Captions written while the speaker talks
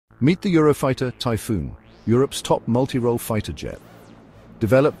Meet the Eurofighter Typhoon, Europe's top multi-role fighter jet.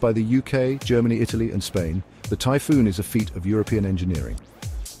 Developed by the UK, Germany, Italy and Spain, the Typhoon is a feat of European engineering.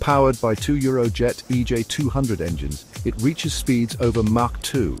 Powered by two Eurojet EJ200 engines, it reaches speeds over Mach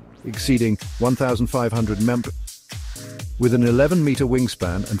 2, exceeding 1,500 mph. With an 11-meter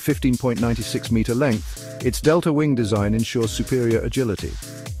wingspan and 15.96-meter length, its delta wing design ensures superior agility.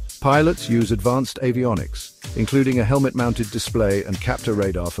 Pilots use advanced avionics, including a helmet-mounted display and captor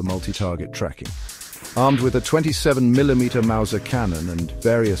radar for multi-target tracking. Armed with a 27mm Mauser cannon and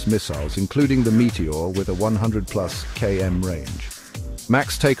various missiles, including the Meteor with a 100+ km range.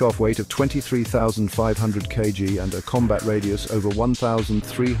 Max takeoff weight of 23,500 kg and a combat radius over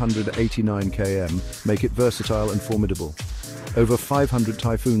 1,389 km make it versatile and formidable. Over 500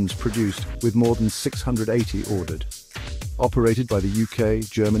 Typhoons produced, with more than 680 ordered. Operated by the UK,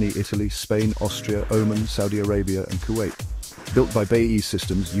 Germany, Italy, Spain, Austria, Oman, Saudi Arabia and Kuwait. Built by BAE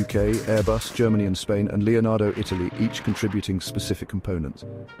Systems UK, Airbus, Germany and Spain, and Leonardo, Italy, each contributing specific components.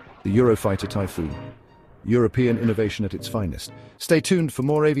 The Eurofighter Typhoon. European innovation at its finest. Stay tuned for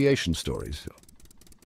more aviation stories.